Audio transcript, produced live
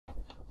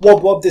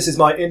Wob wob, this is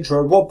my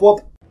intro, wob wob.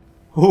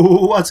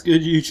 Ooh, what's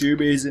good YouTube,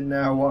 is in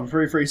now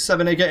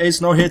 1337 aka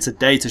Snow here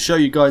today to show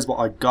you guys what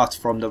I got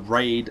from the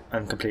raid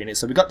and completing it.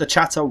 So we got the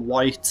Chatter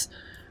white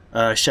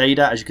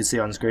shader, as you can see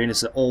on screen.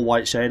 It's an all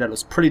white shader, it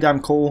looks pretty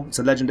damn cool. It's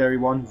a legendary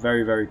one,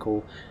 very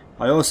cool.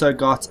 I also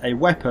got a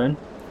weapon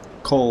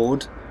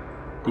called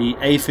the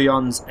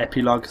Aphion's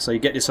Epilogue, so you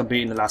get this from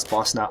beating the last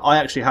boss. Now I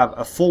actually have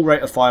a full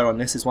rate of fire on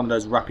this. It's one of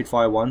those rapid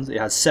fire ones. It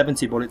has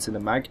 70 bullets in the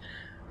mag,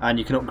 and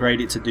you can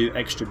upgrade it to do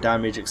extra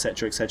damage,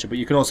 etc, etc. But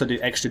you can also do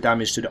extra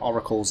damage to the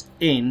oracles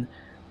in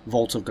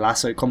Vault of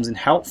Glass, so it comes in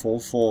helpful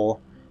for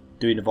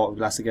doing the Vault of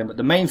Glass again. But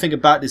the main thing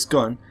about this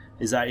gun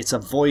is that it's a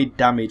void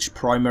damage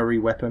primary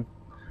weapon.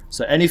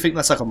 So anything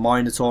that's like a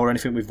Minotaur or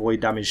anything with void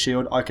damage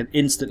shield, I can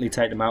instantly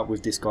take them out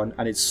with this gun.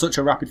 And it's such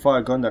a rapid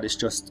fire gun that it's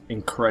just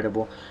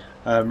incredible.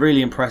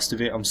 Really impressed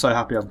with it. I'm so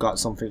happy I've got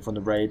something from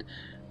the raid.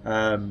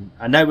 And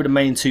they were the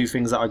main two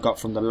things that I got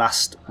from the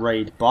last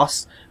raid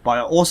boss. But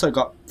I also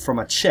got from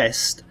a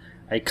chest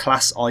a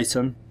class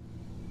item,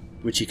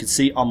 which you can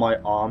see on my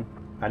arm,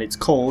 and it's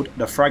called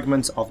the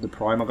Fragment of the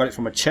Prime. I got it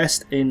from a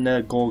chest in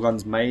the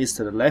Gorgon's Maze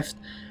to the left,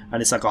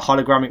 and it's like a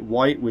hologramic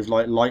white with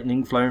like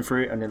lightning flowing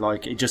through it, and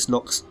it just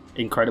looks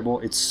incredible.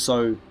 It's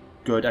so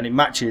good, and it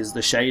matches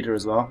the shader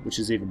as well, which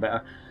is even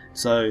better.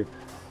 So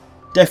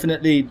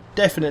definitely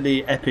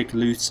epic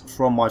loot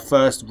from my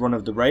first run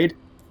of the raid.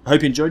 I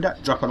hope you enjoyed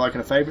that. Drop a like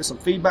and a favourite, some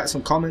feedback,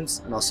 some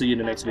comments, and I'll see you in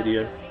the next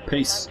video.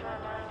 Peace.